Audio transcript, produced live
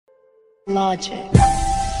Logic.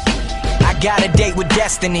 I got a date with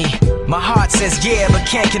destiny. My heart says yeah, but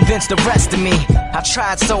can't convince the rest of me. I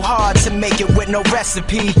tried so hard to make it with no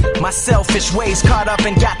recipe. My selfish ways caught up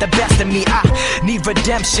and got the best of me. I need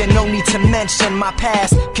redemption, no need to mention my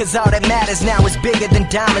past, cause all that matters now is bigger than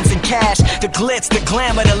diamonds and cash. The glitz, the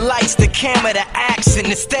glamour, the lights, the camera, the action,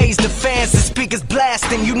 the stage, the fans, the speakers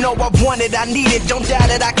blasting. You know I want it, I need it, don't doubt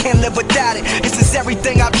it, I can't live without it. This is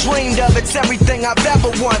everything I've dreamed of, it's everything I've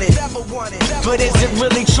ever wanted. But is it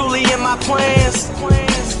really truly in my plans?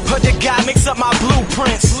 Or did God mix up my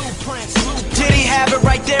blueprints? Did he have it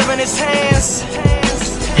right there in his hands?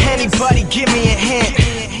 Anybody give me a hint?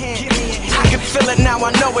 I can feel it now,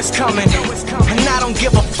 I know it's coming. And I don't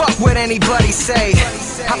give a fuck what anybody say.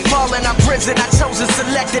 I've fallen, I've risen, I chose to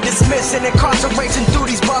select to dismiss. And incarceration through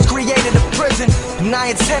these bars created a prison. And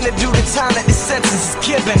I intend to do the time that this sentence is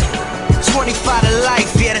given. 25 to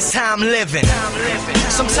life, yeah, that's how I'm living.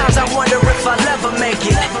 Sometimes I wonder if I'll ever make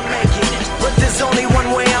it, but there's only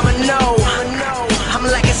one way I'ma know. I'm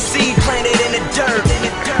like a seed planted in the dirt.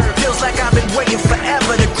 Feels like I've been waiting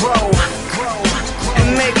forever to grow.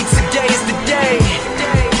 And maybe today is the day,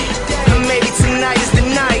 and maybe tonight is the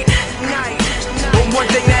night. But one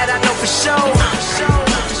thing that I know for sure,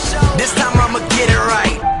 this time I'ma get it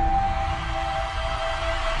right.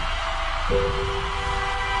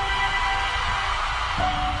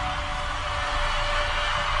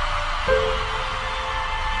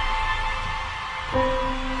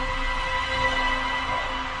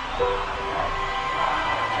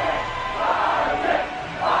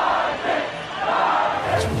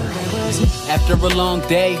 After a long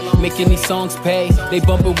day, making these songs pay. They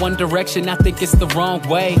bump in one direction, I think it's the wrong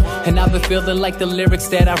way. And I've been feeling like the lyrics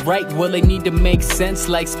that I write, well, they need to make sense,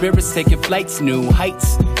 like spirits taking flights, new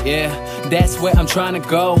heights. Yeah, that's where I'm trying to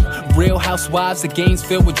go. Real Housewives, the game's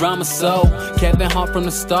filled with drama, so Kevin Hart from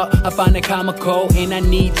the start, I find it comical. And I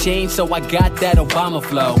need change, so I got that Obama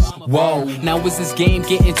flow. Whoa, now is this game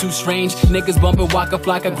getting too strange? Niggas bumping Waka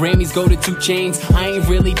Flocka, Grammys go to 2 Chainz. I ain't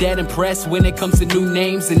really that impressed when it comes to new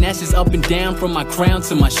names, and that's just up and down from my crown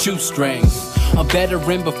to my shoestrings. A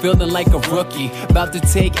veteran but feeling like a rookie, about to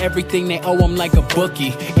take everything they owe, I'm like a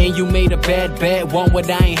bookie. And you made a bad bet, want what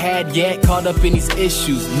I ain't had yet. Caught up in these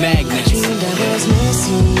issues, magnets. I dreamed I was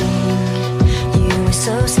missing, you were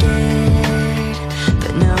so scared,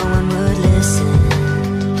 but no one would listen,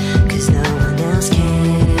 cause no one else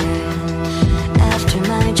cared. After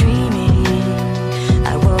my dreaming,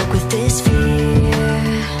 I woke with this fear.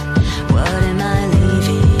 What am I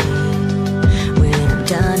leaving when I'm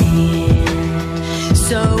done here?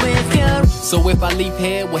 So if I leave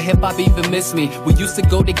here, will hip-hop even miss me? We used to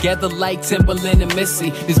go together like Timberland and Missy.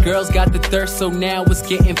 These girls got the thirst, so now it's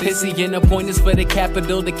getting pissy. And the point is for the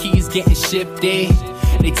capital, the key is getting shifty.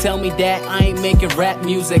 They tell me that I ain't making rap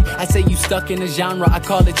music. I say you stuck in a genre, I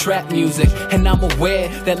call it trap music. And I'm aware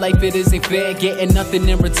that life it isn't fair, getting nothing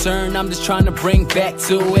in return, I'm just trying to bring back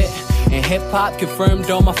to it. And hip-hop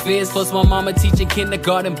confirmed all my fears, plus my mama teaching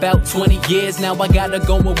kindergarten about 20 years. Now I gotta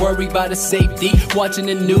go and worry about the safety. Watching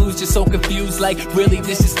the news, just so confused, like really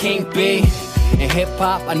this just can't be. And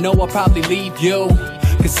hip-hop, I know I'll probably leave you,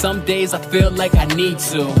 cause some days I feel like I need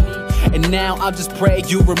to. And now I'll just pray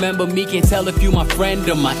you remember me, can't tell if you my friend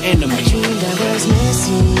or my enemy. I dreamed I was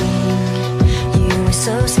missing, you were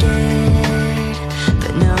so scared,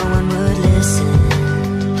 but no one would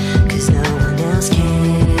listen, cause no one else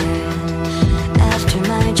cared. After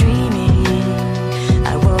my dreaming,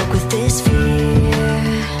 I woke with this fear.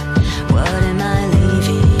 What am I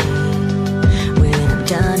leaving when I'm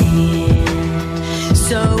done here?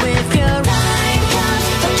 So if you're right, come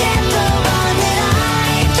forget the wrong that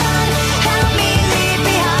I've done. Help me leave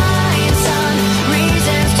behind some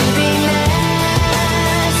reasons to be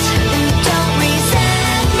left. And don't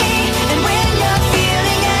resent me, and when you're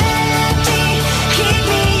feeling empty, keep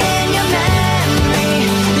me in your memory.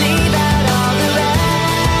 Leave out all the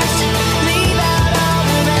rest, leave out all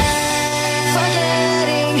the rest.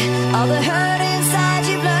 Forgetting all the hurt inside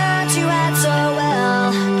you've learned you had so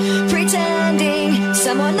well. Pretending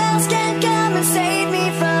someone else can come and save me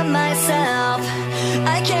from myself.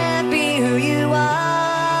 I can't be who you are.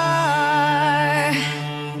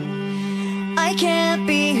 I can't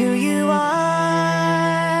be who you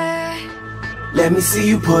are. Let me see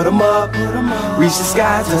you put 'em up. Reach the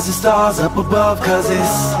sky, touch the stars up above. Cause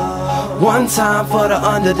it's one time for the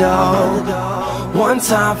underdog, one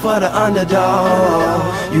time for the underdog.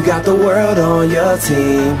 You got the world on your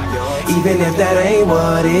team, even if that ain't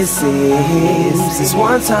what it seems. It's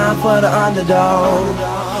one time for the underdog,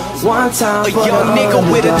 one time for the underdog. A young nigga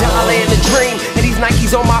with $1 and a dream, and these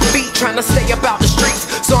Nikes on my feet, trying to stay up out the streets.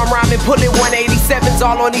 So I'm rhyming, pulling 187s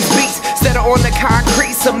all on these beats, instead of on the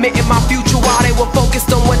concrete, submitting my future while they were focused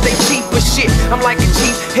on what they cheap. But shit, I'm like a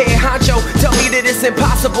chief head honcho. Tell me that it's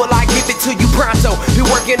impossible, I give it to you pronto. Be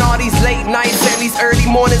working all these late nights and these early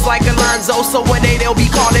mornings like Alonzo. So one day they'll be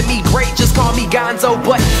calling me great, just call me Gonzo.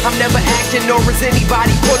 But I'm never acting, nor is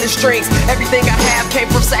anybody pulling strings. Everything I have came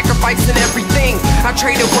from sacrificing everything. I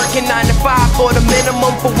traded working 9 to 5 for the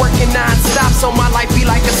minimum for working non-stop, so my life be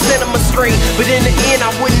like a cinema screen. But in the end, I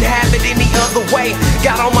wouldn't have it any other way.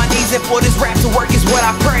 Got on my knees and for this rap to work is what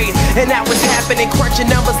I prayed. And that was happening, crunching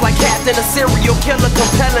numbers like Captain, a serial killer,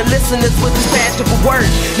 compelling listeners with his passion for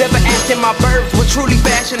words. Never acting my verbs, but truly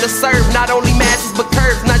fashion to serve not only masses but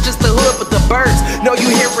curves, not just the hood but the birds. Know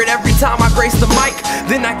you hear it every time I grace the mic,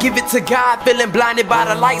 then I give it to God, feeling blinded by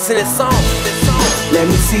the lights in this song. Let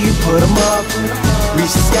me see you put 'em up,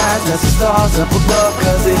 reach the skies, touch the stars up above.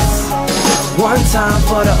 Cause it's one time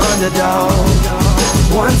for the underdog,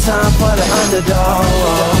 one time for the underdog.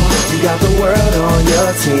 You got the world on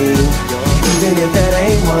your team, even if that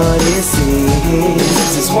ain't what it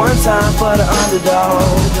seems. It's one time for the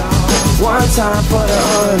underdog, one time for the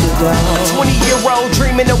underdog. 20-year-old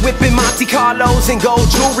dreaming of whipping Monte Carlos and gold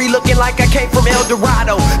jewelry, looking like I came from El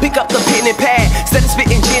Dorado. Pick up the pen and pad, instead of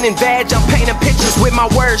spitting gin and badge, I'm painting pictures with my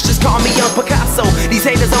words, just call me Young Picasso. These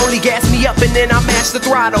haters only gas me up and then I mash the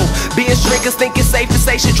throttle. Being drinkers think it's safe to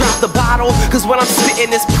say should drop the bottle, cause what I'm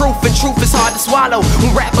spitting is proof and truth is hard to swallow.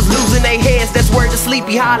 When rappers losing their heads, that's word to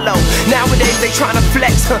Sleepy Hollow. Nowadays they tryna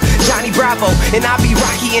flex, Johnny Bravo, and I be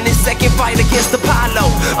Rocky in his second fight against Apollo.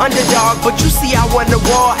 Underdog, but you see I won the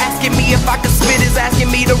war. Asking me if I could spit is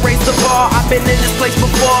asking me to raise the bar. I've been in this place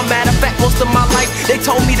before, matter of fact most of my life they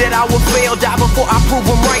told me that I would fail, die before I prove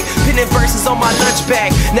them right. Pinning verses on my lunch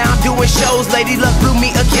bag, now I'm doing shows. Lady Luck blew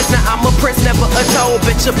me a kiss, now I'm a prince, never a toad.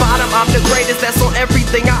 Bitch your bottom, I'm the greatest, that's on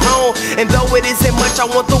everything I own. And though it isn't much, I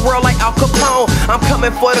want the world like Al Capone. I'm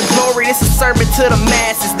coming for the glory, this is a sermon to the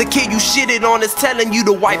masses. The kid you shitted on is telling you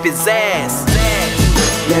to wipe his ass.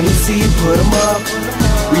 Let me see you put 'em up,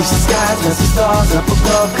 reach the skies, touch the stars up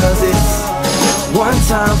above. Cause it's one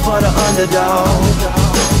time for the underdog,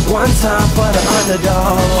 one time for the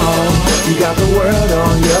underdog. You got the world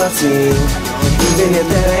on your team, even if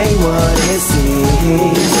that ain't what it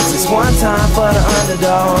seems. It's one time for the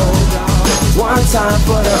underdog, one time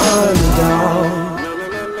for the underdog.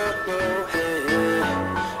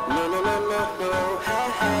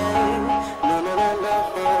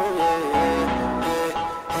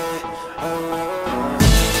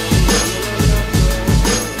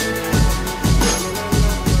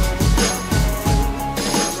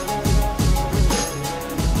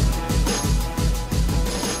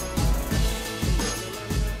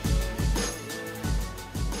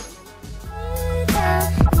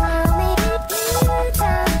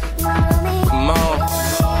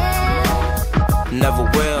 Never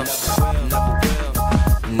will,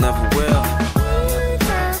 never will.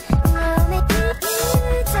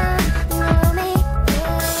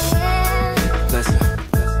 Listen.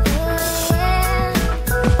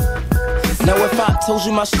 Now if I told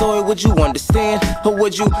you my story, would you understand? Or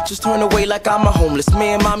would you just turn away like I'm a homeless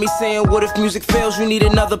man? Mommy saying, what if music fails, you need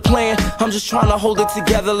another plan? I'm just trying to hold it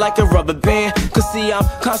together like a rubber band. Cause see, I'm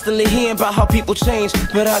constantly hearing about how people change,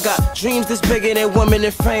 but I got dreams that's bigger than women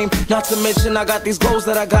and fame. Not to mention I got these goals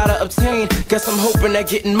that I gotta obtain. Guess I'm hoping that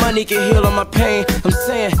getting money can heal all my pain. I'm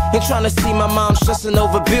saying, ain't trying to see my mom stressing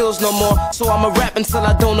over bills no more. So I'ma rap until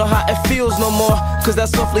I don't know how it feels no more. Cause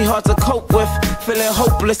that's awfully hard to cope with. Feeling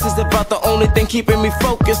hopeless is about the only thing keeping me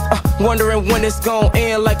focused. Wondering when it's gon'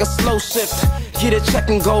 end like a slow shift. Get a check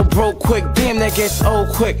and go broke quick, damn that gets old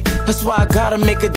quick. That's why I gotta make a